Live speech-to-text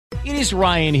It is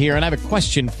Ryan here, and I have a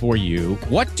question for you.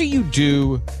 What do you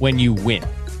do when you win?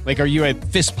 Like, are you a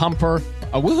fist pumper,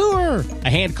 a woo-hooer, a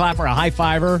hand clapper, a high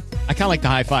fiver? I kind of like the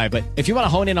high five, but if you want to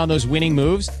hone in on those winning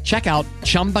moves, check out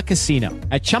Chumba Casino.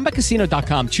 At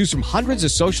ChumbaCasino.com, choose from hundreds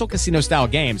of social casino-style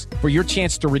games for your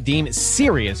chance to redeem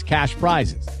serious cash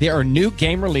prizes. There are new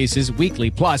game releases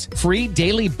weekly, plus free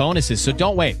daily bonuses. So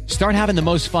don't wait. Start having the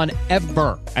most fun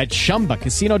ever at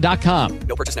ChumbaCasino.com.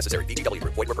 No purchase necessary. VGW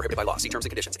Group. Void where prohibited by law. See terms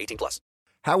and conditions. 18+.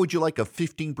 How would you like a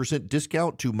 15%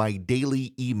 discount to my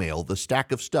daily email, the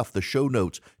stack of stuff, the show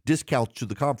notes, discounts to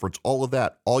the conference, all of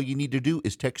that? All you need to do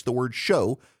is text the word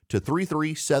show to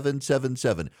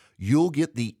 33777. You'll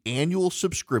get the annual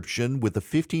subscription with a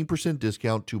 15%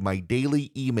 discount to my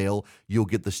daily email. You'll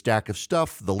get the stack of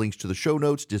stuff, the links to the show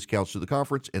notes, discounts to the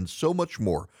conference, and so much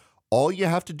more. All you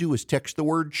have to do is text the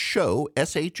word show,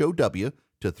 SHOW,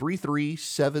 to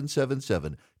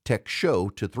 33777. Text show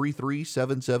to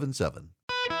 33777.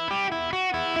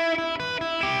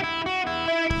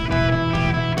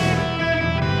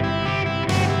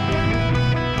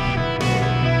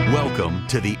 Welcome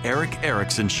to the Erick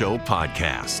Erickson Show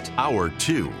podcast, Hour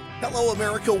 2. Hello,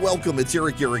 America. Welcome. It's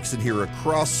Erick Erickson here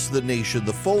across the nation.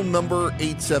 The phone number,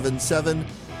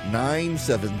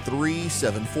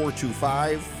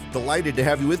 877-973-7425. Delighted to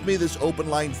have you with me this open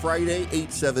line Friday.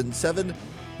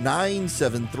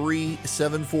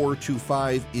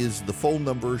 877-973-7425 is the phone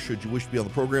number should you wish to be on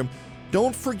the program.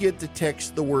 Don't forget to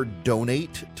text the word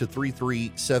donate to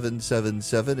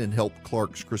 33777 and help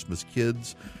Clark's Christmas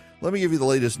Kids. Let me give you the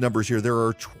latest numbers here. There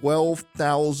are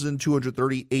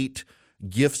 12,238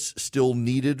 gifts still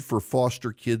needed for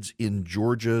foster kids in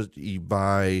Georgia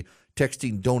by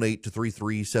texting donate to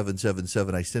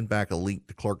 33777. I sent back a link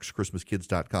to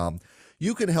clarkschristmaskids.com.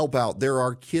 You can help out. There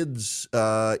are kids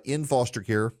in foster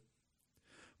care,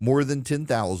 more than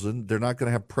 10,000. They're not going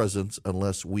to have presents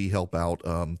unless we help out.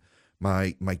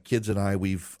 My kids and I,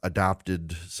 we've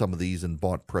adopted some of these and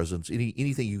bought presents.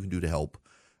 Anything you can do to help.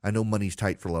 I know money's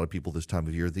tight for a lot of people this time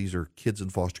of year. These are kids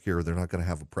in foster care. They're not going to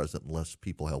have a present unless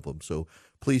people help them. So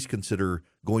please consider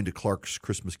going to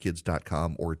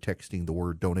clarkschristmaskids.com or texting the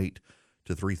word donate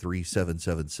to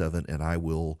 33777, and I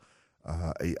will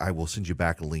send you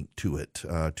back a link to it,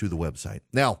 to the website.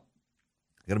 Now,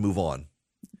 I got to move on.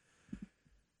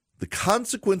 The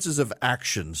consequences of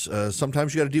actions,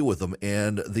 sometimes you got to deal with them,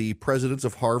 and the presidents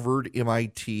of Harvard,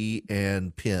 MIT,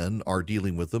 and Penn are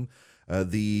dealing with them.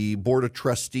 The Board of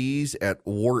Trustees at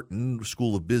Wharton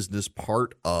School of Business,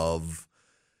 part of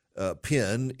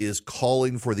Penn, is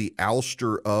calling for the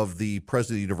ouster of the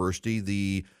president of the university.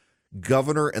 The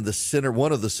governor and the senator,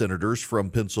 one of the senators from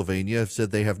Pennsylvania, have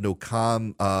said they have no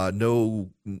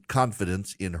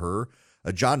confidence in her.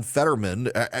 John Fetterman,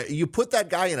 you put that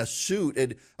guy in a suit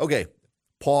and, okay,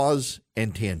 pause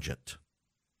and tangent.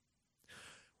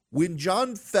 When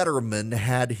John Fetterman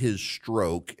had his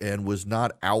stroke and was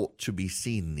not out to be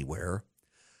seen anywhere,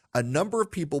 a number of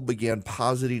people began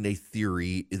positing a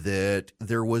theory that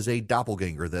there was a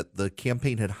doppelganger, that the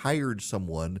campaign had hired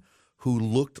someone who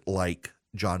looked like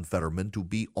John Fetterman to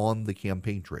be on the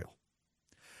campaign trail.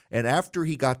 And after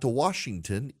he got to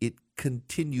Washington, it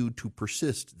continued to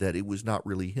persist that it was not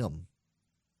really him.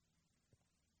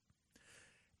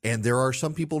 And there are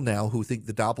some people now who think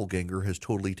the doppelganger has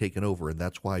totally taken over, and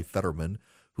that's why Fetterman,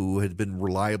 who had been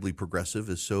reliably progressive,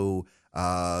 is so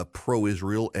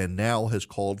pro-Israel and now has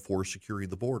called for securing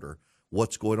the border.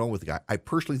 What's going on with the guy? I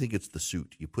personally think it's the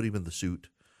suit. You put him in the suit.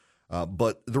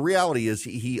 But the reality is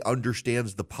he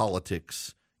understands the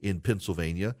politics in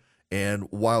Pennsylvania, and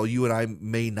while you and I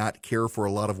may not care for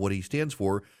a lot of what he stands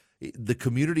for, the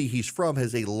community he's from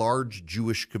has a large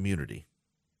Jewish community,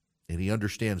 and he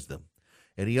understands them.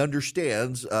 And he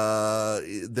understands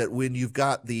that when you've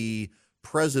got the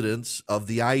presidents of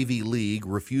the Ivy League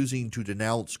refusing to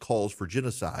denounce calls for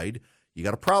genocide, you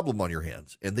got a problem on your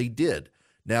hands. And they did.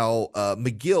 Now,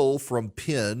 McGill from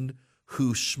Penn,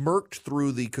 who smirked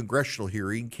through the congressional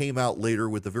hearing, came out later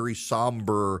with a very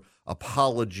somber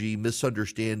apology,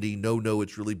 misunderstanding, no,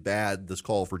 it's really bad, this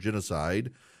call for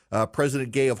genocide.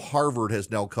 President Gay of Harvard has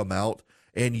now come out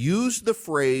and used the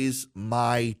phrase,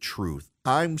 my truth.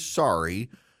 I'm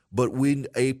sorry, but when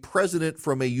a president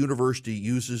from a university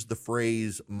uses the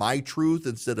phrase my truth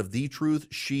instead of the truth,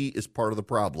 she is part of the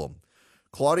problem.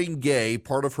 Claudine Gay,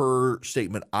 part of her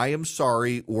statement, I am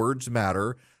sorry, words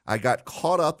matter. I got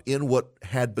caught up in what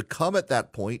had become at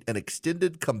that point an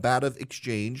extended combative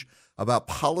exchange about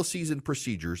policies and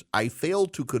procedures. I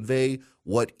failed to convey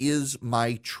what is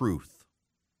my truth.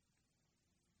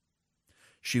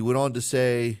 She went on to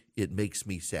say, it makes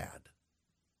me sad.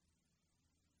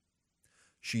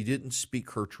 She didn't speak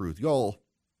her truth. Y'all,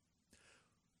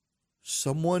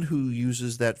 someone who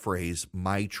uses that phrase,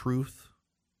 my truth,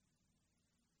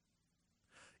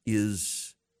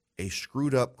 is a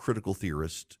screwed up critical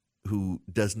theorist who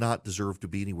does not deserve to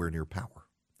be anywhere near power.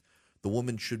 The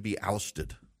woman should be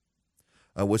ousted.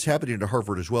 What's happening to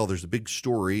Harvard as well, there's a big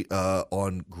story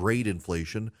on grade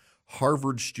inflation.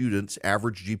 Harvard students'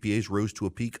 average GPAs rose to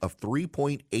a peak of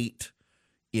 3.8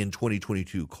 in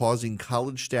 2022, causing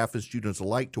college staff and students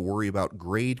alike to worry about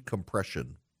grade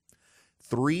compression.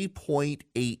 3.8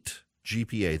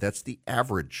 GPA, that's the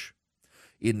average.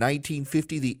 In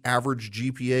 1950, the average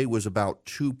GPA was about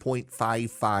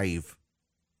 2.55.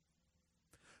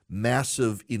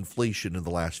 Massive inflation in the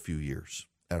last few years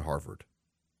at Harvard.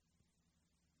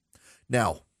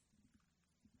 Now,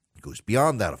 it goes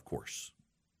beyond that, of course.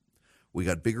 We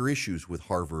got bigger issues with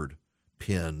Harvard,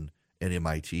 Penn, and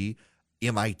MIT.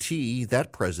 MIT,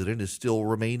 that president is still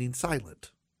remaining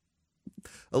silent.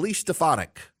 Elise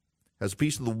Stefanik has a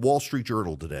piece in the Wall Street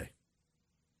Journal today.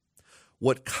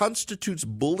 What constitutes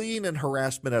bullying and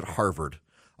harassment at Harvard?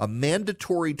 A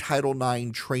mandatory Title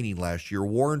IX training last year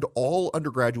warned all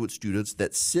undergraduate students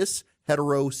that cis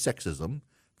heterosexism,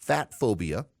 fat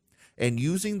phobia, and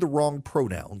using the wrong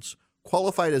pronouns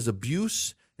qualified as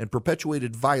abuse and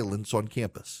perpetuated violence on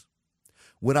campus.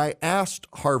 When I asked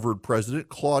Harvard President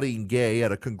Claudine Gay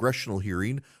at a congressional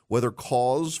hearing whether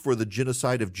cause for the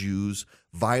genocide of Jews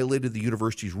violated the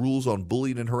university's rules on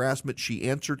bullying and harassment, she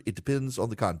answered, it depends on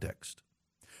the context.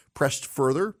 Pressed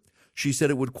further, she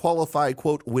said it would qualify,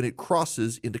 quote, when it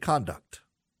crosses into conduct.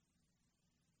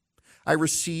 I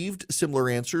received similar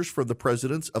answers from the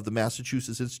presidents of the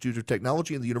Massachusetts Institute of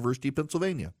Technology and the University of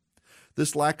Pennsylvania.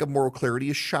 This lack of moral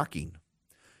clarity is shocking.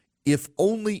 If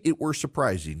only it were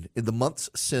surprising, in the months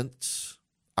since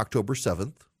October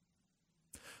 7th,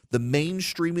 the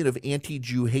mainstreaming of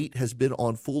anti-Jew hate has been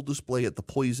on full display at the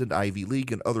poisoned Ivy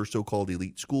League and other so-called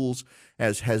elite schools,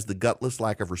 as has the gutless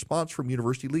lack of response from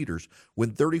university leaders.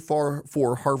 When 34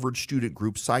 Harvard student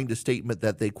groups signed a statement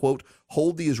that they, quote,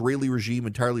 hold the Israeli regime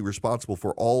entirely responsible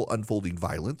for all unfolding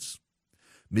violence,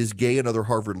 Ms. Gay and other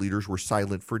Harvard leaders were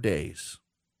silent for days.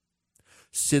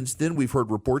 Since then, we've heard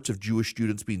reports of Jewish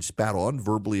students being spat on,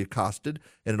 verbally accosted,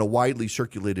 and in a widely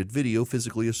circulated video,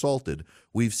 physically assaulted.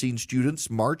 We've seen students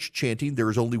march chanting, there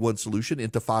is only one solution,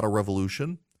 Intifada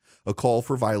revolution, a call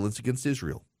for violence against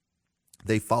Israel.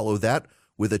 They follow that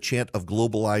with a chant of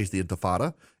globalize the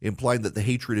Intifada, implying that the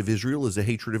hatred of Israel is a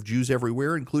hatred of Jews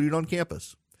everywhere, including on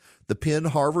campus. The Penn,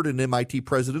 Harvard, and MIT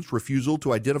presidents' refusal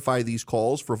to identify these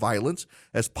calls for violence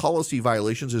as policy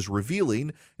violations is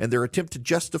revealing, and their attempt to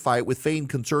justify it with feigned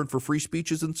concern for free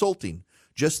speech is insulting.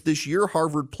 Just this year,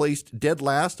 Harvard placed dead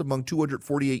last among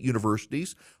 248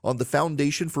 universities on the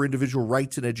Foundation for Individual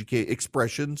Rights and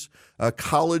Expressions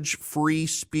college free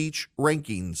speech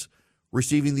rankings,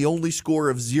 receiving the only score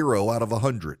of 0 out of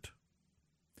 100.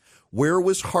 Where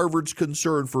was Harvard's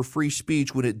concern for free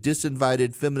speech when it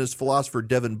disinvited feminist philosopher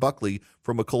Devin Buckley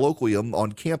from a colloquium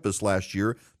on campus last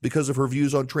year because of her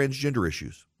views on transgender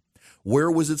issues?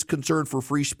 Where was its concern for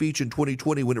free speech in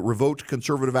 2020 when it revoked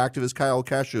conservative activist Kyle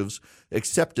Kashev's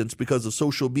acceptance because of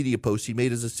social media posts he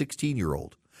made as a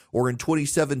 16-year-old? Or in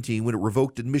 2017 when it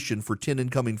revoked admission for 10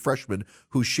 incoming freshmen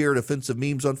who shared offensive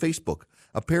memes on Facebook?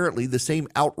 Apparently, the same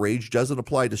outrage doesn't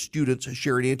apply to students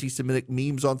sharing anti-Semitic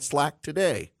memes on Slack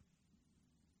today.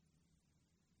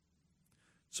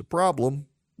 It's a problem.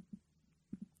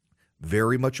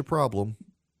 Very much a problem.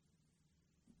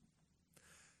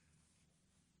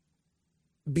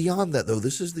 Beyond that, though,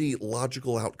 this is the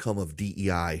logical outcome of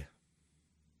DEI.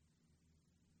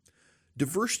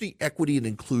 Diversity, equity, and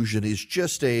inclusion is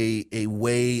just a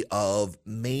way of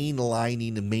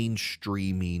mainlining and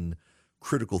mainstreaming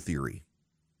critical theory.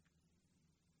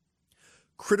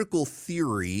 Critical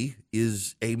theory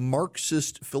is a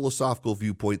Marxist philosophical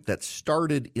viewpoint that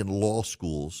started in law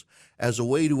schools as a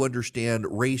way to understand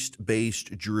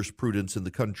race-based jurisprudence in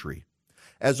the country,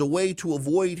 as a way to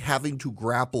avoid having to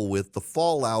grapple with the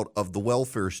fallout of the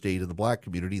welfare state in the black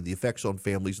community, the effects on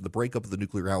families, and the breakup of the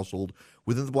nuclear household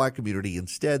within the black community.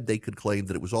 Instead, they could claim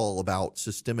that it was all about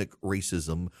systemic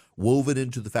racism woven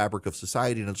into the fabric of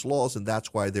society and its laws, and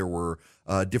that's why there were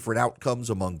different outcomes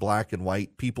among black and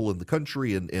white people in the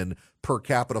country, and per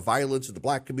capita violence in the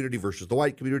black community versus the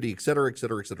white community, et cetera, et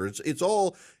cetera, et cetera. It's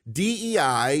all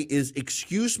DEI is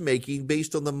excuse making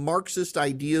based on the Marxist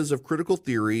ideas of critical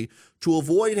theory to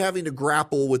avoid having to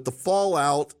grapple with the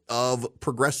fallout of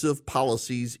progressive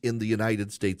policies in the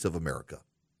United States of America.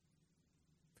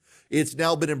 It's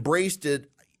now been embraced at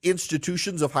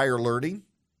institutions of higher learning,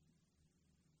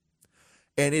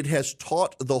 and it has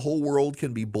taught the whole world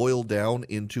can be boiled down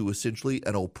into essentially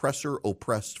an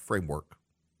oppressor-oppressed framework.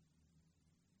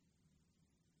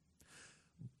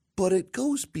 But it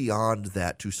goes beyond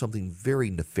that to something very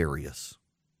nefarious.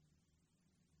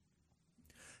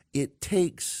 It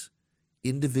takes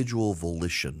individual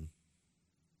volition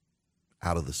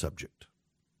out of the subject.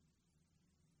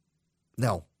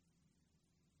 Now,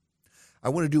 I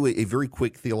want to do a very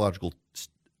quick theological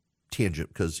tangent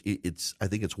because I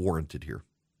think it's warranted here.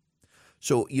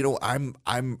 So, I'm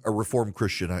a Reformed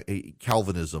Christian,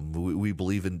 Calvinism. We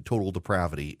believe in total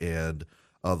depravity and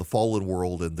the fallen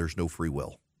world, and there's no free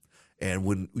will. And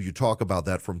when you talk about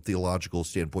that from theological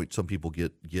standpoint, some people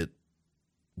get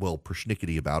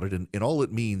persnickety about it. And all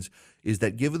it means is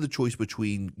that given the choice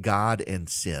between God and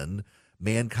sin,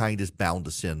 mankind is bound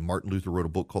to sin. Martin Luther wrote a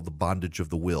book called The Bondage of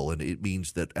the Will, and it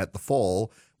means that at the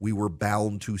fall, we were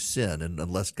bound to sin. And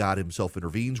unless God himself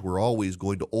intervenes, we're always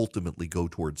going to ultimately go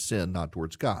towards sin, not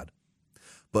towards God.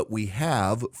 But we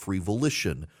have free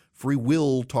volition. Free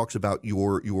will talks about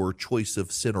your choice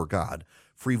of sin or God.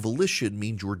 Free volition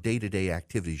means your day-to-day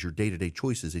activities, your day-to-day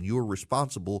choices, and you are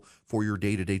responsible for your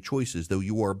day-to-day choices. Though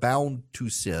you are bound to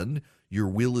sin, your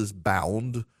will is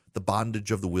bound, the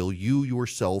bondage of the will. You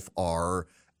yourself are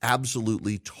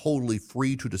absolutely, totally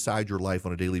free to decide your life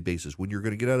on a daily basis. When you're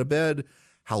going to get out of bed,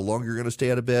 how long you're going to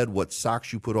stay out of bed, what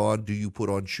socks you put on, do you put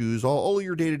on shoes, all of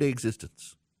your day-to-day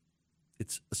existence.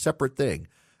 It's a separate thing.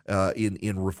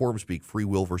 In Reform speak, free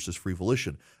will versus free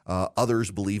volition.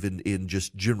 Others believe in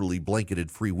just generally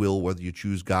blanketed free will, whether you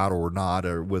choose God or not,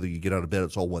 or whether you get out of bed,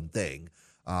 it's all one thing.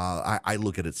 I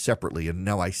look at it separately. And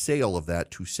now I say all of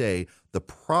that to say the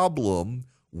problem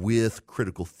with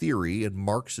critical theory and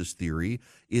Marxist theory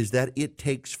is that it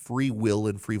takes free will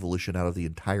and free volition out of the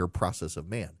entire process of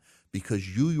man,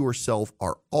 because you yourself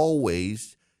are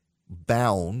always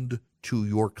bound to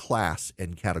your class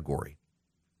and category.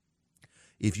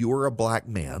 If you are a black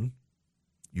man,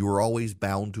 you are always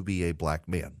bound to be a black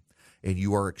man, and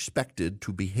you are expected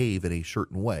to behave in a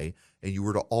certain way, and you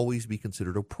are to always be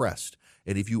considered oppressed.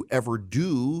 And if you ever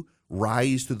do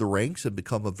rise through the ranks and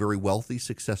become a very wealthy,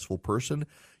 successful person,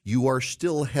 you are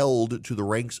still held to the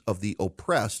ranks of the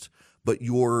oppressed, but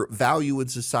your value in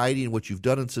society and what you've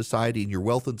done in society and your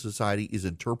wealth in society is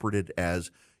interpreted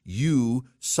as you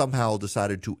somehow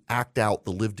decided to act out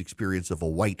the lived experience of a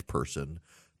white person,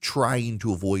 trying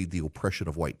to avoid the oppression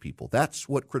of white people. That's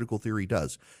what critical theory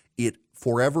does. It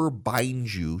forever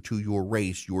binds you to your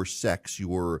race, your sex,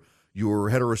 your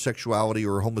heterosexuality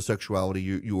or homosexuality,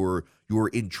 your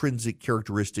intrinsic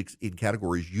characteristics in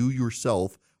categories. You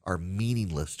yourself are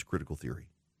meaningless to critical theory.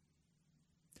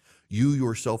 You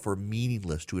yourself are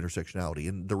meaningless to intersectionality.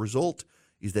 And the result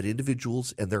is that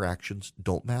individuals and their actions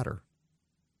don't matter.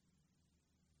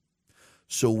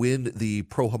 So when the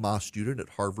pro-Hamas student at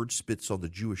Harvard spits on the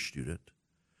Jewish student,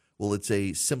 well, it's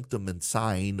a symptom and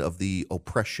sign of the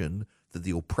oppression that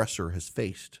the oppressor has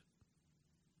faced.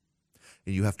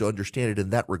 And you have to understand it in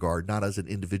that regard, not as an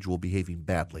individual behaving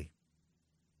badly.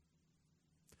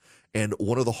 And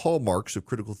one of the hallmarks of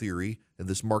critical theory and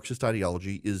this Marxist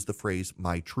ideology is the phrase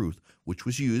 "my truth," which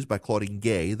was used by Claudine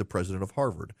Gay, the president of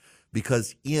Harvard,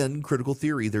 because in critical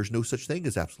theory, there's no such thing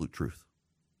as absolute truth.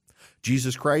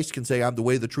 Jesus Christ can say, "I'm the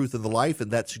way, the truth, and the life,"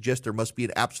 and that suggests there must be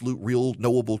an absolute, real,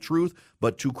 knowable truth.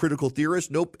 But to critical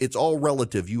theorists, nope, it's all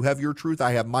relative. You have your truth,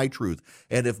 I have my truth.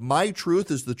 And if my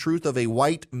truth is the truth of a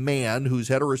white man who's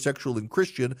heterosexual and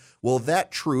Christian, well,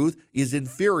 that truth is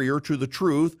inferior to the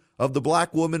truth of the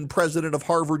black woman president of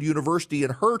Harvard University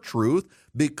and her truth,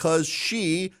 because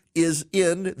she is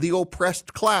in the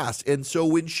oppressed class. And so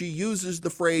when she uses the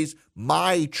phrase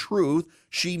 "my truth,"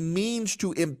 she means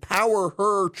to empower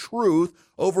her truth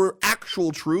over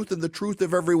actual truth and the truth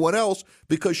of everyone else,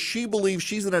 because she believes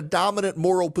she's in a dominant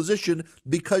moral position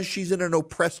because she's in an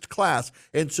oppressed class.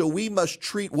 And so we must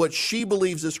treat what she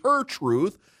believes is her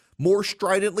truth more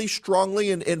stridently,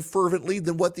 strongly, and fervently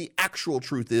than what the actual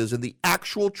truth is. And the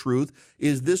actual truth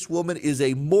is this woman is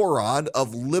a moron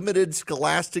of limited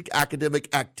scholastic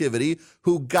academic activity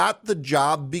who got the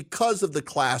job because of the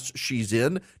class she's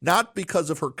in, not because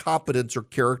of her competence or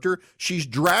character. She's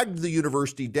dragged the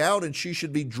university down, and she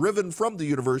should be driven from the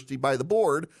university by the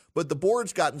board, but the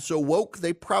board's gotten so woke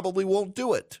they probably won't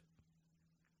do it.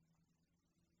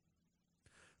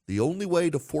 The only way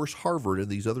to force Harvard and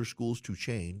these other schools to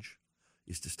change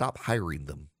is to stop hiring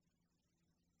them.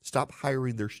 Stop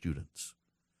hiring their students.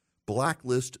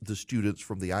 Blacklist the students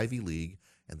from the Ivy League,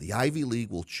 and the Ivy League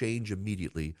will change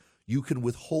immediately. You can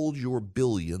withhold your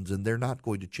billions, and they're not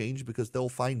going to change because they'll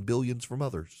find billions from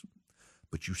others.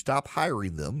 But you stop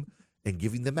hiring them and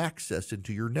giving them access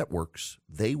into your networks,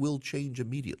 they will change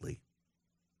immediately.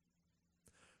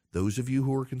 Those of you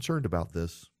who are concerned about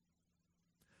this,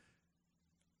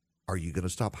 are you going to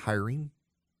stop hiring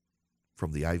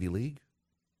from the Ivy League?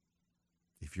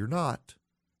 If you're not,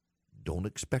 don't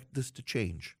expect this to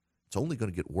change. It's only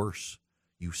going to get worse.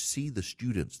 You see the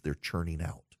students they're churning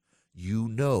out. You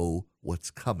know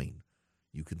what's coming.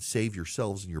 You can save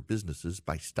yourselves and your businesses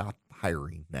by stop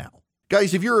hiring now.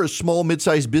 Guys, if you're a small,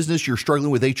 mid-sized business, you're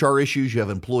struggling with HR issues, you have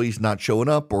employees not showing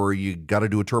up, or you got to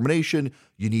do a termination,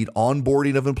 you need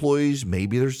onboarding of employees,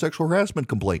 maybe there's a sexual harassment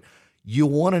complaint. You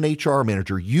want an HR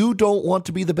manager. You don't want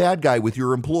to be the bad guy with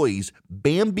your employees.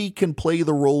 Bambee can play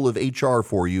the role of HR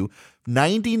for you.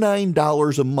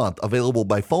 $99 a month, available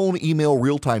by phone, email,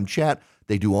 real-time chat.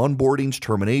 They do onboardings,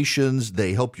 terminations.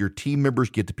 They help your team members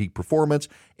get to peak performance,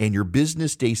 and your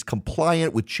business stays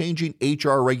compliant with changing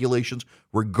HR regulations,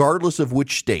 regardless of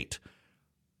which state.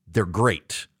 They're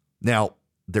great. Now,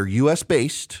 they're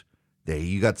U.S.-based.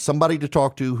 You got somebody to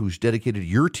talk to who's dedicated to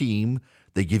your team.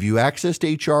 They give you access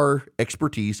to HR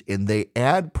expertise, and they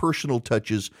add personal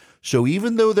touches. So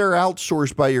even though they're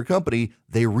outsourced by your company,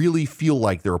 they really feel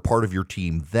like they're a part of your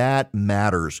team. That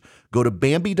matters. Go to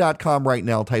Bambee.com right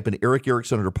now. Type in Eric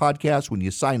Erickson under podcast. When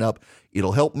you sign up,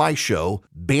 it'll help my show.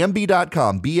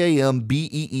 Bambee.com,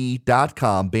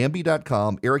 Bambee.com,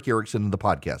 Bambee.com, Eric Erickson in the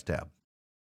podcast tab.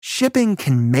 Shipping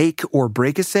can make or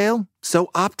break a sale, so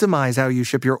optimize how you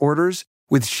ship your orders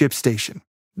with ShipStation.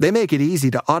 They make it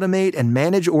easy to automate and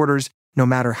manage orders no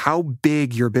matter how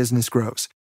big your business grows.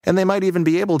 And they might even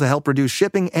be able to help reduce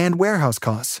shipping and warehouse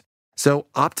costs. So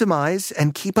optimize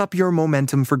and keep up your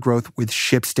momentum for growth with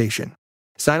ShipStation.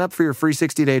 Sign up for your free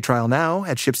 60-day trial now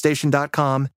at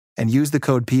ShipStation.com and use the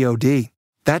code POD.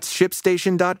 That's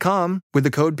ShipStation.com with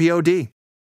the code POD.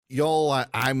 Y'all,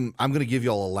 I'm going to give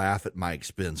y'all a laugh at my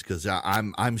expense because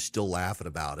I'm still laughing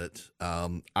about it.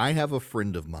 I have a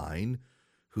friend of mine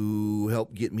who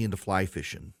helped get me into fly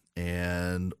fishing.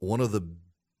 And one of the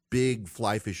big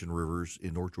fly fishing rivers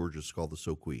in North Georgia is called the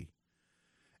Soquee.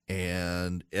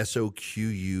 And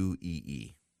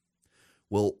Soquee.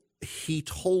 Well, he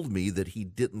told me that he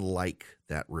didn't like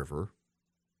that river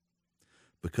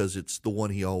because it's the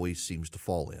one he always seems to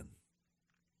fall in. And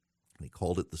he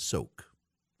called it the Soak.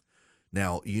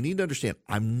 Now, you need to understand,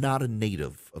 I'm not a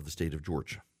native of the state of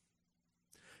Georgia.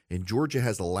 And Georgia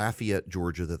has a Lafayette,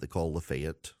 Georgia, that they call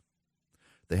Lafayette.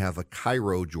 They have a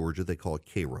Cairo, Georgia, they call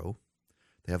Cairo.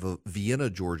 They have a Vienna,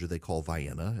 Georgia, they call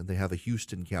Vienna. And they have a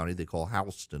Houston County, they call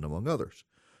Houston, among others.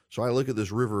 So I look at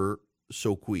this river,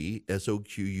 Soquee,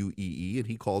 Soquee, and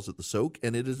he calls it the Soak.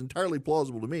 And it is entirely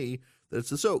plausible to me that it's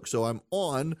the Soak. So I'm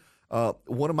on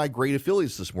one of my great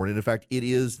affiliates this morning. In fact, it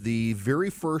is the very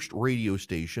first radio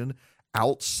station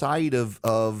outside of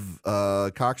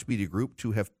Cox Media Group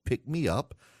to have picked me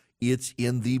up. It's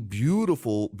in the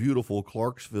beautiful, beautiful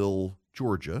Clarksville,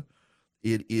 Georgia.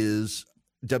 It is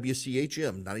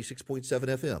WCHM 96.7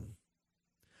 FM.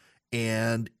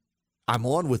 And I'm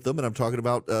on with them, and I'm talking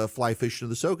about fly fishing in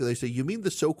the Soak. And they say, "You mean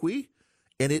the Soquee?"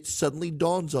 And it suddenly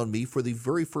dawns on me for the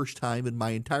very first time in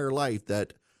my entire life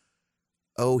that,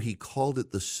 oh, he called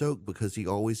it the Soak because he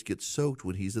always gets soaked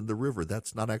when he's in the river.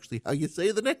 That's not actually how you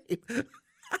say the name.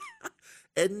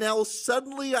 And now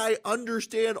suddenly I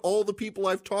understand all the people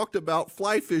I've talked about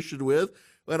fly fishing with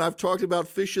when I've talked about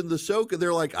fishing the Soak, and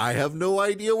they're like, I have no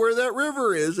idea where that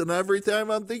river is. And every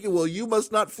time I'm thinking, well, you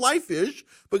must not fly fish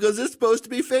because it's supposed to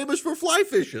be famous for fly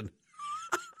fishing.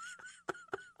 Oh,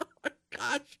 my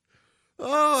gosh.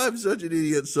 Oh, I'm such an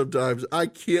idiot sometimes. I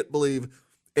can't believe.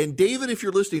 And David, if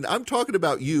you're listening, I'm talking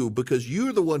about you because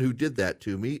you're the one who did that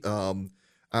to me.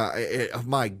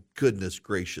 My goodness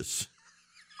gracious.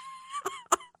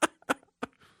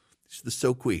 It's the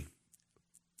Soquee.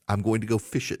 I'm going to go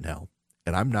fish it now,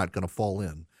 and I'm not going to fall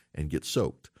in and get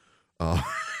soaked.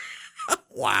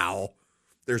 Wow.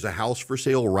 There's a house for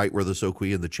sale right where the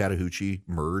Soquee and the Chattahoochee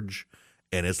merge,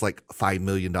 and it's like a $5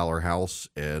 million house,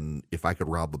 and if I could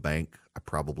rob a bank, I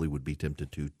probably would be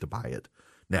tempted to buy it.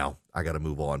 Now, I got to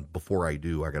move on. Before I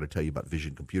do, I got to tell you about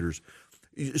Vision Computers.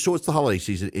 So it's the holiday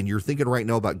season, and you're thinking right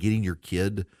now about getting your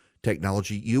kid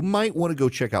technology. You might want to go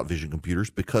check out Vision Computers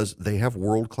because they have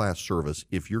world-class service.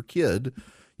 If your kid,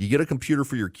 you get a computer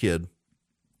for your kid,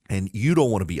 and you don't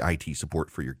want to be IT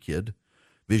support for your kid,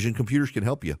 Vision Computers can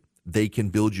help you. They can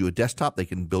build you a desktop. They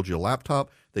can build you a laptop.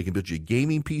 They can build you a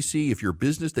gaming PC. If you're a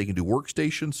business, they can do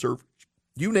workstation, serve,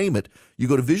 you name it. You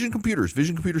go to Vision Computers,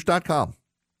 visioncomputers.com.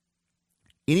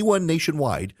 Anyone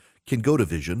nationwide can go to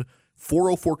Vision.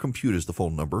 404-COMPUTE is the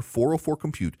phone number,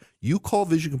 404-COMPUTE. You call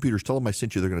Vision Computers, tell them I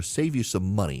sent you. They're going to save you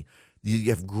some money.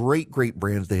 You have great, great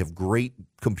brands. They have great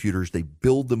computers. They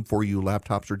build them for you,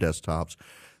 laptops or desktops.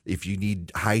 If you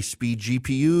need high-speed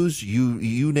GPUs,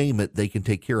 you name it, they can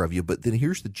take care of you. But then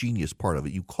here's the genius part of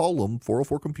it. You call them,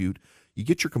 404-COMPUTE. You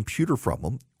get your computer from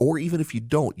them, or even if you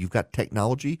don't, you've got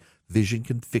technology. Vision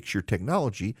can fix your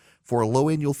technology. For a low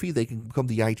annual fee, they can become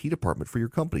the IT department for your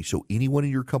company. So anyone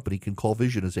in your company can call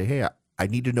Vision and say, hey, I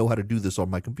need to know how to do this on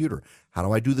my computer. How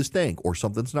do I do this thing? Or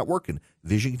something's not working.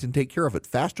 Vision can take care of it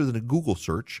faster than a Google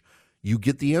search. You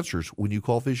get the answers when you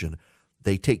call Vision.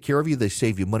 They take care of you. They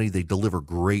save you money. They deliver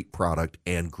great product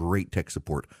and great tech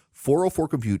support.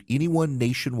 404-COMPUTE, anyone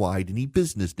nationwide, any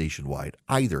business nationwide,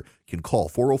 either can call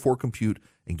 404-COMPUTE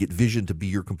and get Vision to be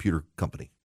your computer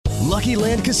company. Lucky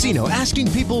Land Casino,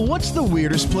 asking people, what's the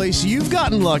weirdest place you've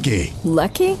gotten lucky?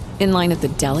 Lucky? In line at the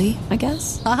deli, I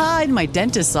guess? Aha, in my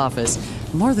dentist's office.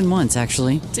 More than once,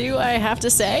 actually. Do I have to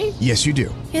say? Yes, you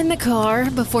do. In the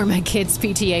car before my kids'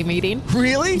 PTA meeting.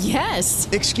 Really? Yes.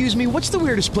 Excuse me, what's the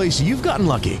weirdest place you've gotten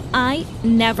lucky? I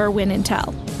never win and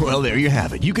tell. Well, there you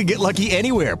have it. You can get lucky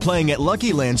anywhere, playing at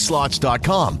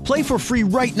LuckyLandSlots.com. Play for free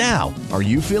right now. Are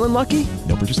you feeling lucky?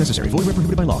 No purchase necessary. Void where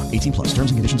prohibited by law. 18 plus.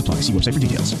 Terms and conditions apply. See website for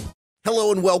details.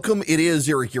 Hello and welcome. It is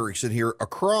Eric Erickson here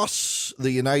across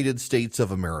the United States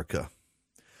of America.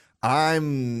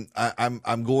 I'm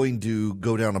going to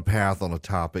go down a path on a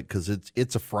topic because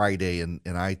it's a Friday and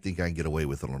I think I can get away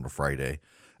with it on a Friday.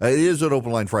 It is an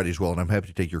open line Friday as well, and I'm happy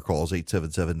to take your calls,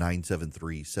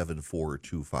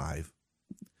 877-973-7425.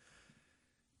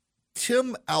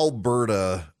 Tim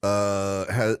Alberta,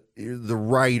 has the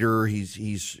writer.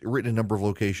 He's written a number of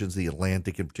locations, The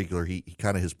Atlantic in particular. He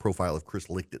kind of, his profile of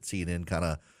Chris Licht at CNN kind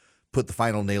of put the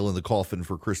final nail in the coffin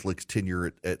for Chris Licht's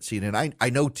tenure at CNN. I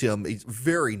know Tim. He's a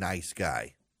very nice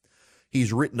guy.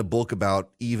 He's written a book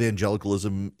about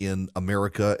evangelicalism in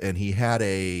America, and he had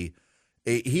a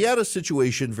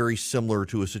situation very similar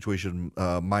to a situation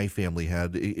my family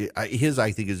had. His,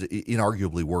 I think, is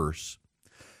inarguably worse.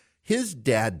 His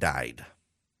dad died,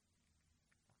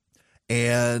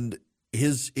 and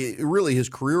his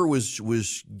career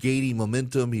was gaining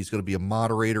momentum. He's going to be a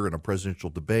moderator in a presidential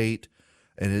debate,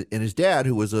 and his dad,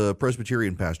 who was a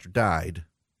Presbyterian pastor, died,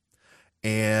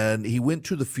 and he went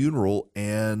to the funeral,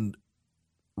 and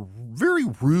very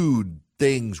rude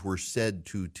things were said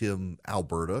to Tim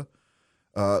Alberta,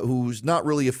 who's not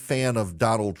really a fan of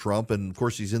Donald Trump, and of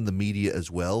course he's in the media as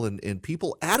well, and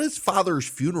people at his father's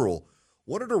funeral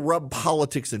wanted to rub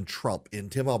politics and Trump in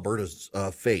Tim Alberta's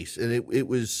face, and it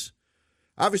was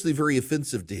obviously very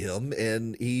offensive to him.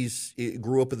 And he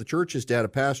grew up in the church. His dad a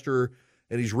pastor,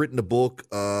 and he's written a book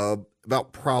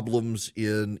about problems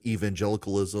in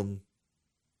evangelicalism.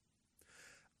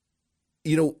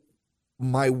 You know,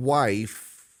 my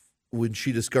wife, when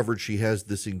she discovered she has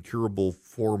this incurable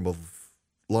form of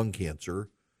lung cancer,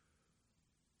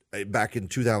 back in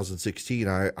 2016,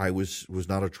 I was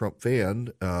not a Trump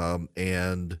fan,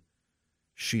 and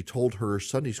she told her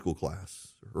Sunday school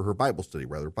class, or her Bible study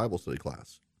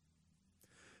class.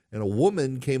 And a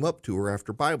woman came up to her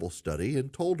after Bible study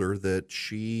and told her that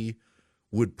she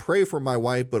would pray for my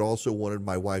wife, but also wanted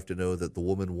my wife to know that the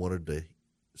woman wanted to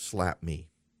slap me.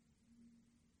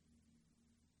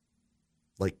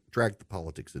 Like, drag the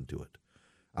politics into it.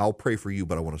 I'll pray for you,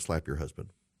 but I want to slap your husband.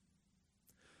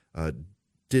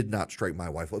 Did not strike my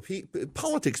wife.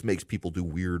 Politics makes people do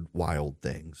weird, wild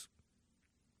things.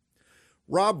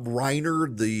 Rob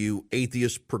Reiner, the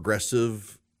atheist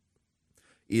progressive,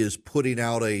 is putting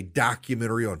out a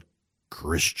documentary on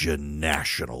Christian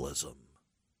nationalism.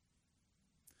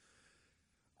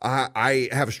 I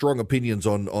have strong opinions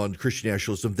on Christian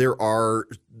nationalism. There are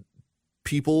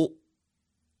people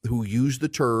who use the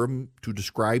term to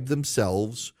describe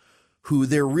themselves who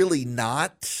they're really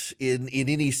not in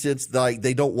any sense. Like,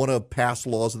 they don't want to pass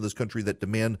laws in this country that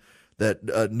demand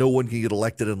that no one can get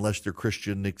elected unless they're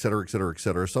Christian, et cetera, et cetera, et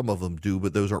cetera. Some of them do,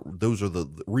 but those are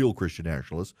the real Christian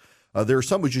nationalists. There are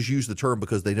some who just use the term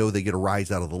because they know they get a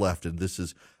rise out of the left, and this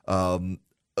is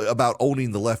about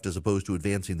owning the left as opposed to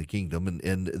advancing the kingdom,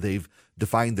 and they've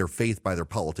defined their faith by their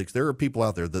politics. There are people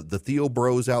out there, the Theo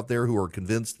Bros out there, who are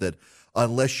convinced that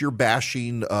unless you're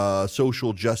bashing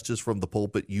social justice from the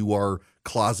pulpit, you are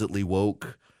closetly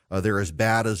woke. They're as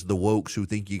bad as the wokes who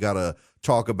think you got to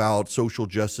talk about social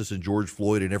justice and George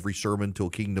Floyd in every sermon till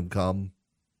kingdom come.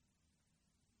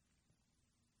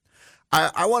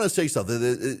 I want to say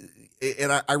something,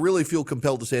 and I really feel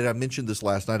compelled to say it. I mentioned this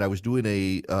last night. I was doing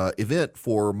a event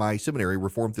for my seminary,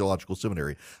 Reformed Theological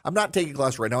Seminary. I'm not taking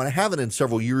class right now, and I haven't in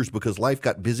several years because life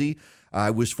got busy.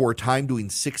 I was for a time doing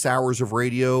 6 hours of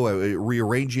radio,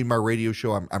 rearranging my radio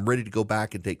show. I'm ready to go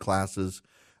back and take classes.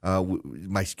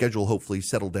 My schedule hopefully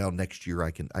settled down next year.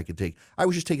 I can take. I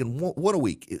was just taking one a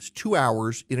week. It's 2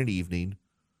 hours in an evening,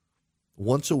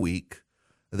 once a week.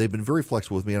 They've been very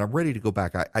flexible with me, and I'm ready to go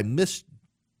back. I miss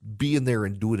being there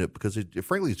and doing it because,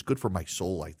 frankly, it's good for my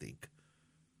soul, I think.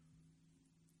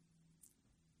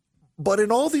 But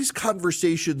in all these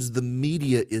conversations the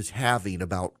media is having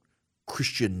about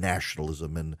Christian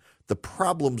nationalism and the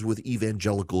problems with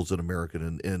evangelicals in America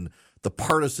and the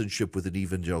partisanship within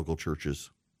evangelical churches,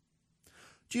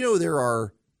 do you know there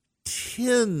are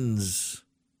tens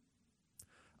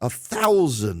of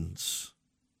thousands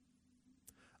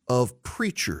of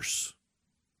preachers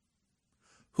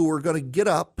who are going to get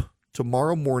up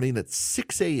tomorrow morning at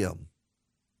 6 a.m.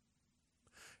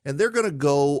 and they're going to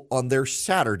go on their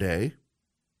Saturday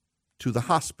to the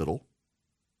hospital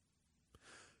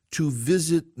to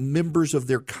visit members of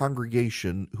their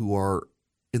congregation who are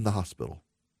in the hospital.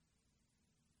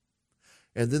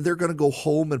 And then they're going to go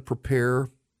home and prepare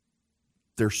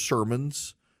their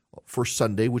sermons for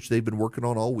Sunday, which they've been working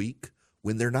on all week,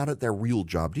 when they're not at their real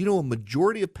job. Do you know a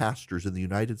majority of pastors in the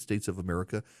United States of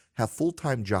America have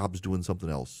full-time jobs doing something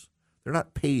else? They're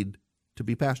not paid to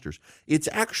be pastors. It's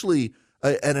actually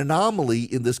an anomaly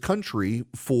in this country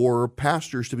for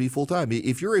pastors to be full-time.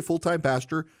 If you're a full-time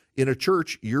pastor in a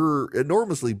church, you're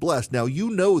enormously blessed. Now, you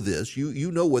know this.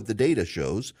 You know what the data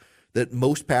shows, that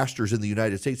most pastors in the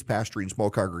United States pastoring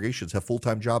small congregations have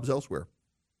full-time jobs elsewhere.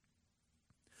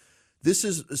 This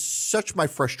is such my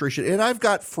frustration. And I've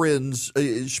got friends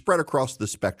spread across the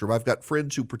spectrum. I've got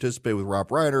friends who participate with Rob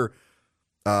Reiner.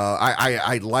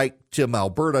 I like Tim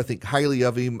Albert. I think highly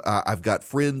of him. I've got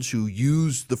friends who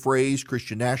use the phrase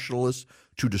Christian nationalists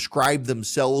to describe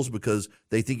themselves because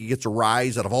they think it gets a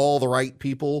rise out of all the right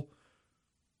people.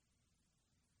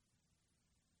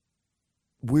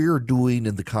 We're doing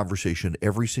in the conversation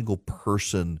every single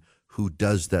person who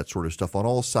does that sort of stuff on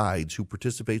all sides, who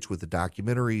participates with the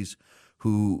documentaries,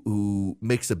 who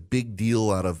makes a big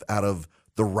deal out of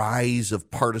the rise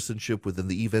of partisanship within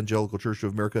the Evangelical Church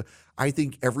of America. I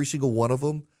think every single one of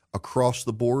them across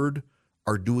the board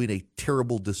are doing a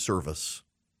terrible disservice,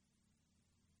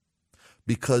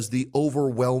 because the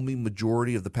overwhelming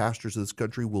majority of the pastors of this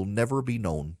country will never be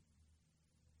known.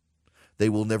 They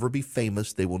will never be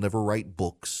famous. They will never write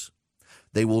books.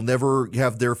 They will never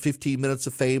have their 15 minutes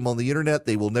of fame on the internet.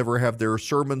 They will never have their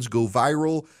sermons go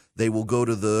viral. They will go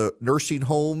to the nursing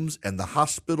homes and the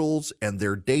hospitals and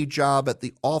their day job at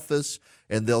the office,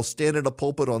 and they'll stand in a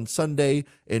pulpit on Sunday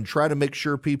and try to make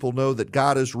sure people know that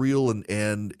God is real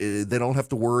and they don't have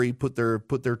to worry, put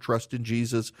their trust in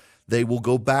Jesus. They will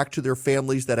go back to their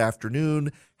families that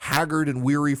afternoon, haggard and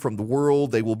weary from the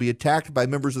world. They will be attacked by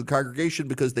members of the congregation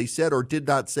because they said or did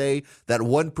not say that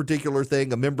one particular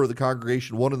thing a member of the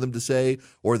congregation wanted them to say,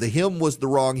 or the hymn was the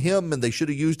wrong hymn and they should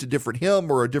have used a different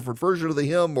hymn or a different version of the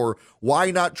hymn, or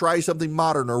why not try something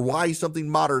modern, or why something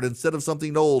modern instead of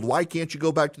something old? Why can't you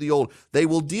go back to the old? They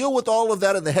will deal with all of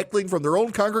that in the heckling from their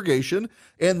own congregation,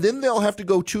 and then they'll have to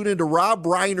go tune into Rob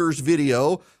Reiner's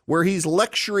video where he's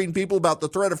lecturing people about the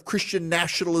threat of Christian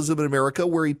nationalism in America,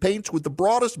 where he paints with the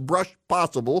broadest brush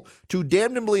possible to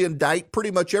damnably indict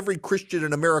pretty much every Christian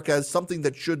in America as something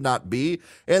that should not be.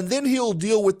 And then he'll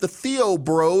deal with the Theo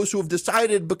bros who have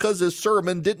decided because his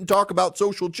sermon didn't talk about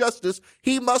social justice,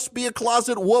 he must be a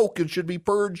closet woke and should be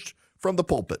purged from the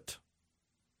pulpit.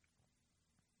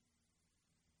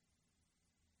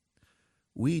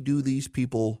 We do these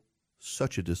people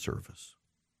such a disservice.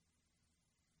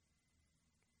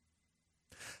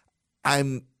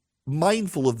 I'm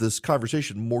mindful of this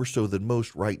conversation more so than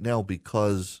most right now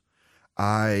because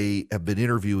I have been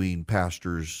interviewing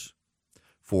pastors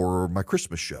for my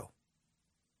Christmas show.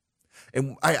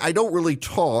 And I don't really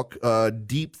talk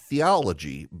deep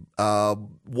theology.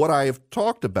 What I have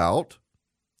talked about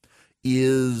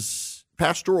is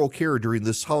pastoral care during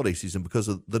this holiday season because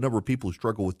of the number of people who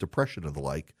struggle with depression and the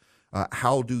like.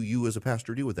 How do you as a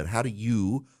pastor deal with that? How do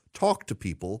you talk to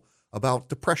people about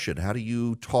depression? How do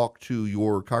you talk to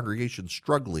your congregation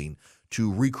struggling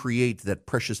to recreate that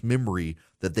precious memory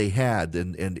that they had,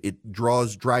 and it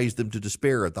drives them to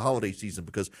despair at the holiday season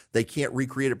because they can't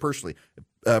recreate it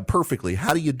perfectly?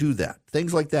 How do you do that?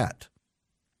 Things like that.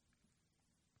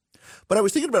 But I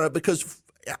was thinking about it because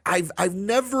I've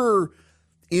never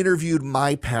interviewed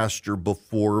my pastor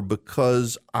before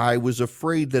because I was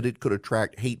afraid that it could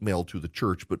attract hate mail to the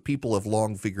church, but people have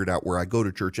long figured out where I go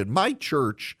to church, and my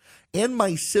church and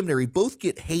my seminary both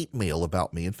get hate mail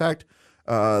about me. In fact,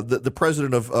 the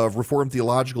president of Reformed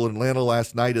Theological in Atlanta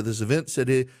last night at this event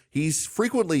said he's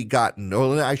frequently gotten,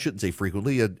 or I shouldn't say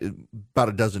frequently, about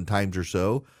a dozen times or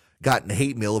so, gotten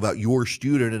hate mail about your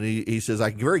student, and he says,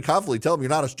 I can very confidently tell him you're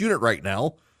not a student right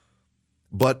now.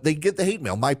 But they get the hate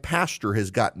mail. My pastor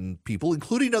has gotten people,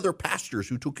 including other pastors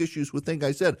who took issues with things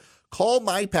I said, call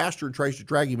my pastor and tries to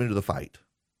drag him into the fight.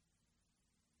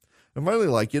 I'm finally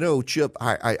like, Chip,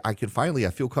 I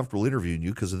feel comfortable interviewing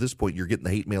you because at this point you're getting the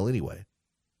hate mail anyway.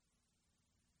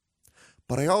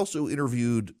 But I also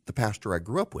interviewed the pastor I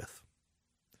grew up with.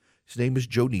 His name is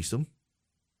Joe Neeson,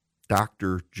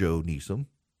 Dr. Joe Neeson.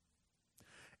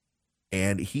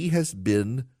 And he has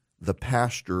been the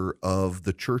pastor of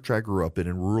the church I grew up in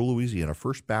rural Louisiana,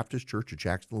 First Baptist Church of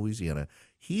Jackson, Louisiana.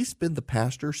 He's been the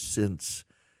pastor since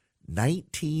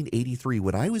 1983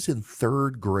 when I was in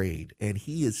third grade, and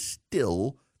he is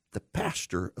still the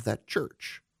pastor of that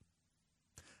church.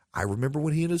 I remember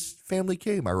when he and his family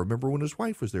came. I remember when his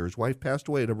wife was there. His wife passed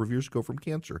away a number of years ago from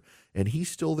cancer, and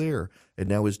he's still there. And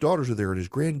now his daughters are there, and his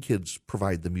grandkids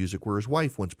provide the music where his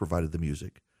wife once provided the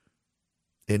music.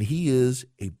 And he is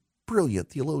a brilliant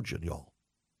theologian, y'all.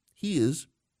 He is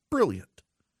brilliant.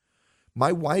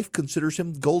 My wife considers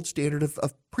him the gold standard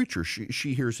of preachers.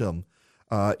 She hears him.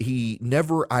 I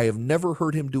have never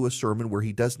heard him do a sermon where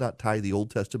he does not tie the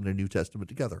Old Testament and New Testament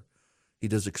together. He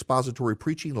does expository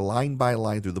preaching line by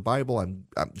line through the Bible. I'm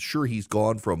sure he's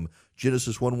gone from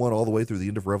Genesis 1:1 all the way through the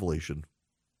end of Revelation.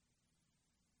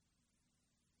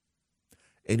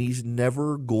 And he's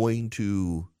never going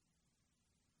to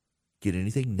get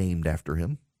anything named after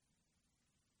him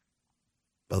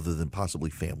other than possibly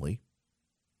family.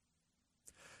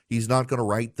 He's not going to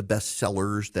write the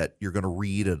bestsellers that you're going to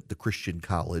read at the Christian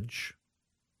college.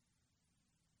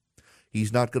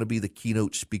 He's not going to be the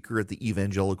keynote speaker at the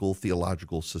Evangelical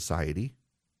Theological Society.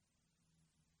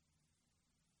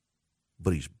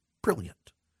 But he's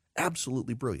brilliant,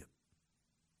 absolutely brilliant.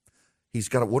 He's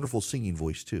got a wonderful singing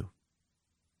voice, too.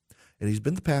 And he's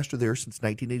been the pastor there since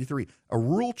 1983, a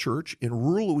rural church in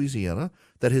rural Louisiana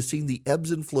that has seen the ebbs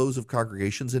and flows of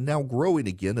congregations and now growing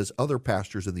again as other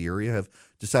pastors in the area have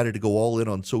decided to go all in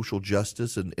on social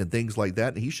justice and things like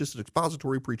that. And he's just an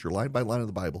expository preacher, line by line of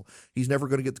the Bible. He's never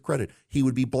going to get the credit. He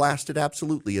would be blasted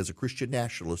absolutely as a Christian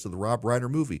nationalist in the Rob Reiner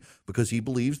movie because he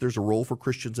believes there's a role for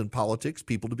Christians in politics,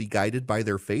 people to be guided by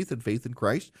their faith and faith in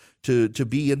Christ, to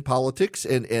be in politics.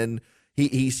 And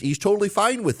he's totally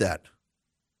fine with that.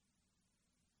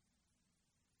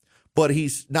 But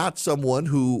he's not someone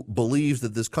who believes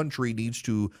that this country needs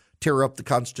to tear up the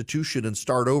Constitution and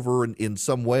start over in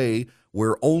some way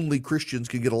where only Christians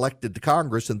can get elected to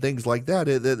Congress and things like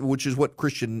that, which is what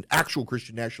actual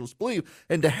Christian nationalists believe.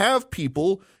 And to have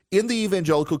people in the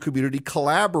evangelical community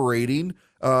collaborating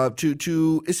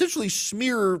to essentially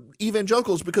smear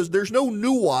evangelicals because there's no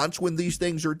nuance when these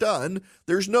things are done.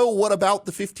 There's no what about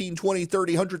the 15, 20,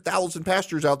 30, 100,000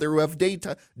 pastors out there who have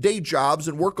day jobs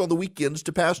and work on the weekends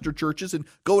to pastor churches and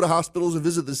go to hospitals and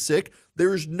visit the sick.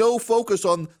 There's no focus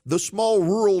on the small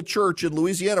rural church in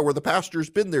Louisiana where the pastor's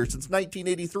been there since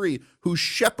 1983 who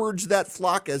shepherds that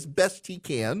flock as best he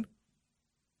can.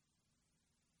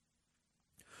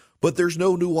 But there's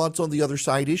no nuance on the other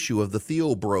side issue of the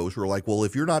Theo bros who are like, well,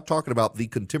 if you're not talking about the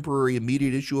contemporary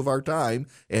immediate issue of our time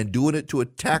and doing it to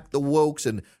attack the wokes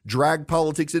and drag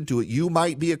politics into it, you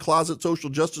might be a closet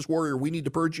social justice warrior. We need to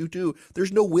purge you too.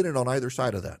 There's no winning on either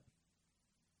side of that.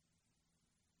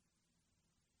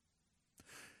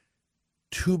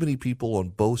 Too many people on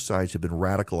both sides have been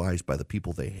radicalized by the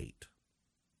people they hate.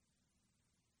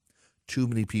 Too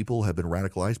many people have been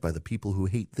radicalized by the people who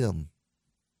hate them.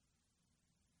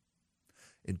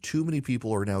 And too many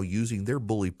people are now using their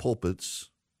bully pulpits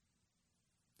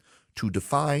to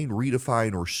define,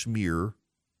 redefine, or smear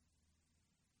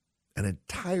an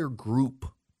entire group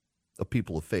of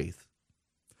people of faith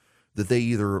that they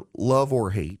either love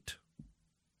or hate.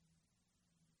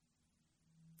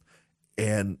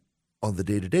 And on the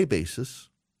day-to-day basis,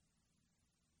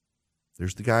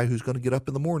 there's the guy who's going to get up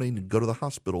in the morning and go to the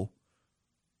hospital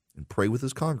and pray with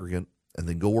his congregant and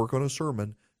then go work on a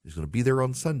sermon. He's going to be there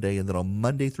on Sunday, and then on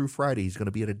Monday through Friday, he's going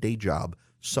to be at a day job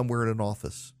somewhere in an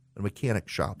office, a mechanic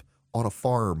shop, on a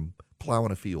farm,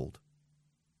 plowing a field.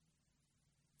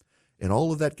 And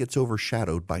all of that gets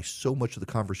overshadowed by so much of the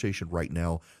conversation right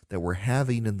now that we're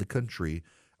having in the country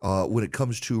when it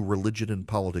comes to religion and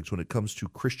politics, when it comes to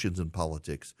Christians and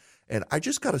politics. And I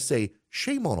just got to say,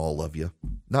 shame on all of you.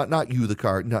 Not you,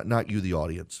 not you, the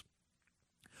audience.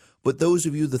 But those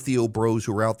of you, the Theo bros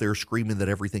who are out there screaming that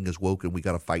everything is woke and we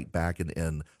got to fight back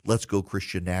and let's go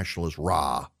Christian nationalists,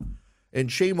 rah.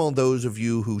 And shame on those of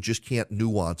you who just can't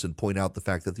nuance and point out the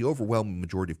fact that the overwhelming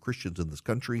majority of Christians in this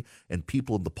country and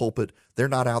people in the pulpit, they're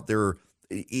not out there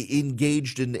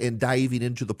engaged in diving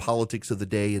into the politics of the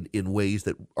day in ways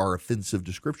that are offensive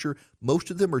to Scripture.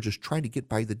 Most of them are just trying to get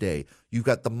by the day. You've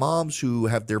got the moms who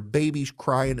have their babies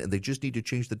crying and they just need to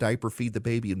change the diaper, feed the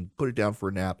baby, and put it down for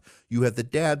a nap. You have the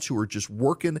dads who are just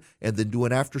working and then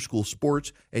doing after-school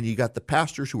sports, and you got the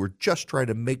pastors who are just trying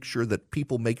to make sure that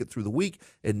people make it through the week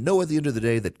and know at the end of the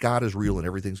day that God is real and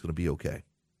everything's going to be okay.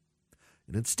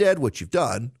 And instead, what you've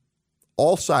done,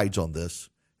 all sides on this,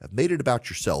 have made it about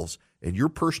yourselves and your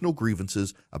personal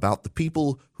grievances about the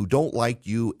people who don't like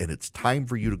you, and it's time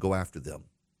for you to go after them.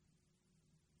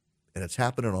 And it's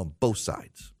happening on both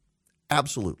sides.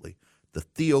 Absolutely. The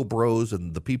Theo bros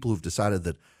and the people who've decided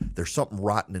that there's something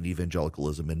rotten in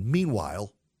evangelicalism. And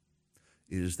meanwhile,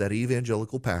 is that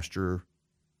evangelical pastor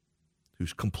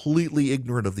who's completely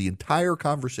ignorant of the entire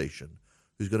conversation,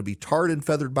 who's going to be tarred and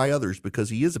feathered by others because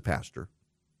he is a pastor.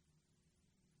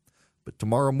 But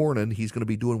tomorrow morning, he's going to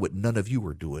be doing what none of you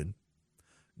are doing,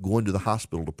 going to the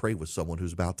hospital to pray with someone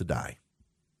who's about to die.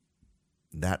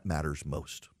 And that matters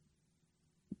most.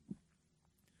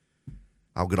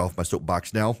 I'll get off my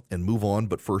soapbox now and move on,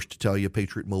 but first to tell you,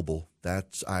 Patriot Mobile.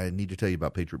 I need to tell you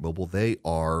about Patriot Mobile. They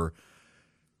are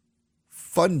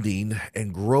funding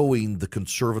and growing the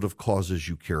conservative causes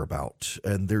you care about,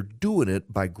 and they're doing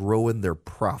it by growing their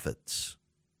profits.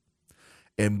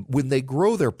 And when they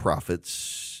grow their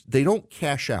profits, they don't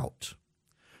cash out.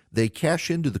 They cash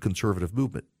into the conservative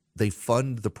movement. They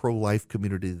fund the pro-life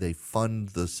community. They fund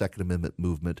the Second Amendment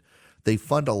movement. They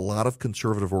fund a lot of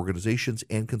conservative organizations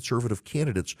and conservative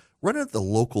candidates running at the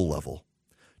local level,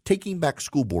 taking back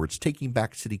school boards, taking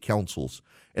back city councils.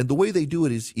 And the way they do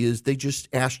it is they just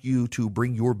ask you to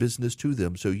bring your business to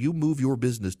them. So you move your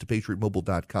business to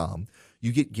patriotmobile.com.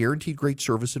 You get guaranteed great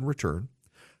service in return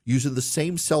using the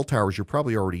same cell towers you're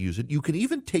probably already using. You can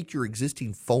even take your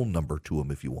existing phone number to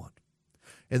them if you want.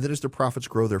 And then as their profits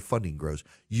grow, their funding grows.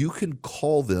 You can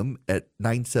call them at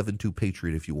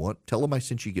 972-PATRIOT if you want. Tell them I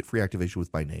sent you, get free activation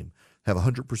with my name. Have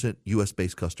 100%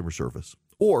 U.S.-based customer service.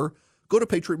 Or go to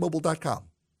patriotmobile.com.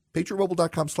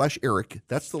 patriotmobile.com/Eric.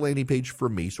 That's the landing page for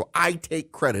me, so I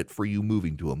take credit for you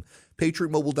moving to them.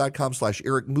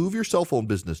 patriotmobile.com/Eric. Move your cell phone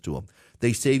business to them.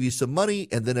 They save you some money,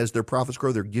 and then as their profits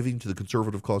grow, they're giving to the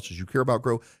conservative causes you care about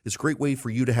grow. It's a great way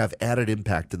for you to have added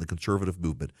impact in the conservative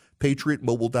movement.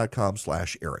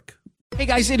 patriotmobile.com/Eric. Hey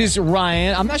guys, it is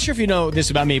Ryan. I'm not sure if you know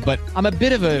this about me, but I'm a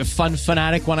bit of a fun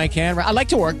fanatic when I can. I like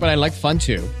to work, but I like fun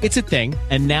too. It's a thing.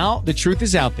 And now the truth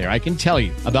is out there. I can tell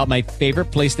you about my favorite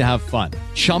place to have fun.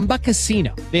 Chumba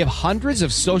Casino. They have hundreds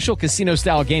of social casino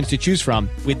style games to choose from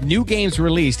with new games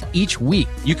released each week.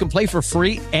 You can play for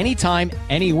free anytime,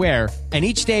 anywhere. And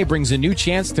each day brings a new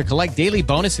chance to collect daily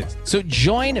bonuses. So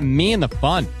join me in the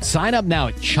fun. Sign up now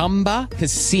at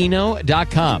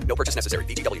ChumbaCasino.com. No purchase necessary.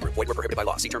 VGW Group. Void where prohibited by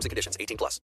law. See terms and conditions.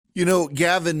 18+. You know,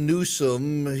 Gavin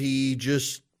Newsom, he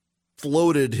just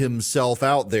floated himself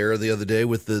out there the other day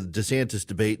with the DeSantis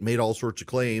debate, made all sorts of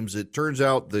claims. It turns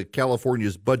out that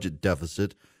California's budget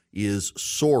deficit is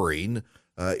soaring.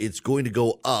 It's going to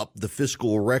go up. The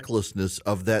fiscal recklessness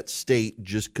of that state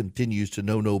just continues to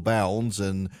know no bounds,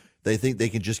 and they think they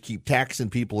can just keep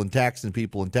taxing people and taxing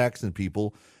people and taxing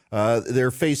people. They're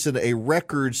facing a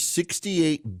record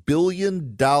 $68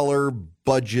 billion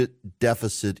budget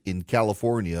deficit in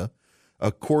California,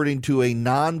 according to a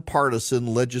nonpartisan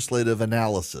legislative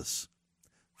analysis.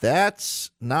 That's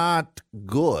not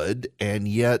good, and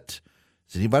yet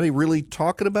is anybody really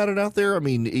talking about it out there? I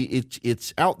mean,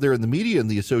 it's out there in the media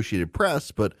and the Associated Press,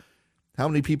 but how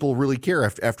many people really care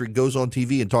after it goes on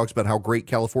TV and talks about how great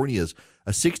California is?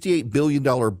 A $68 billion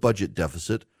budget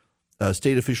deficit.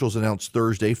 State officials announced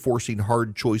Thursday, forcing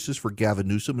hard choices for Gavin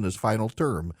Newsom in his final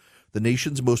term. The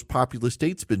nation's most populous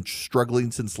state's been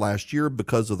struggling since last year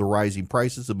because of the rising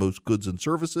prices of most goods and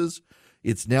services.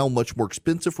 It's now much more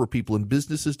expensive for people and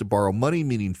businesses to borrow money,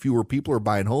 meaning fewer people are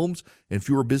buying homes and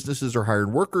fewer businesses are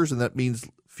hiring workers, and that means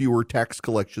fewer tax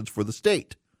collections for the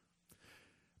state.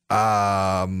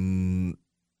 The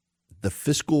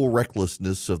fiscal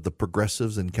recklessness of the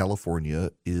progressives in California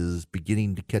is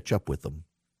beginning to catch up with them.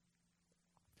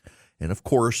 And, of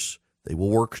course, they will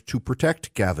work to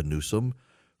protect Gavin Newsom,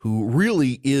 who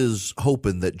really is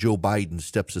hoping that Joe Biden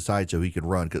steps aside so he can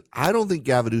run. Because I don't think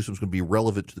Gavin Newsom's going to be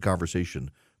relevant to the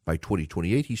conversation by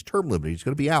 2028. He's term limited. He's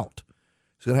going to be out.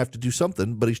 He's going to have to do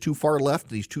something, but he's too far left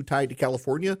and he's too tied to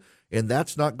California, and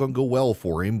that's not going to go well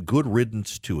for him. Good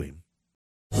riddance to him.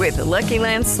 With the Lucky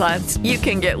Land Slots, you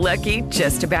can get lucky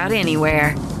just about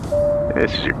anywhere.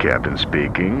 This is your captain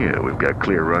speaking. We've got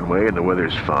clear runway and the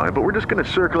weather's fine, but we're just going to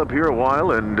circle up here a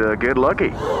while and get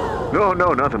lucky. No,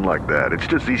 nothing like that. It's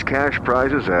just these cash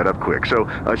prizes add up quick. So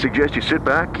I suggest you sit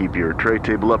back, keep your tray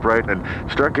table upright, and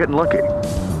start getting lucky.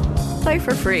 Play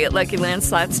for free at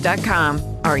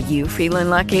LuckyLandSlots.com. Are you feeling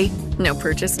lucky? No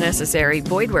purchase necessary.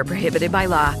 Void where prohibited by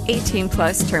law.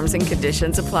 18+ terms and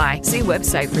conditions apply. See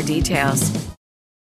website for details.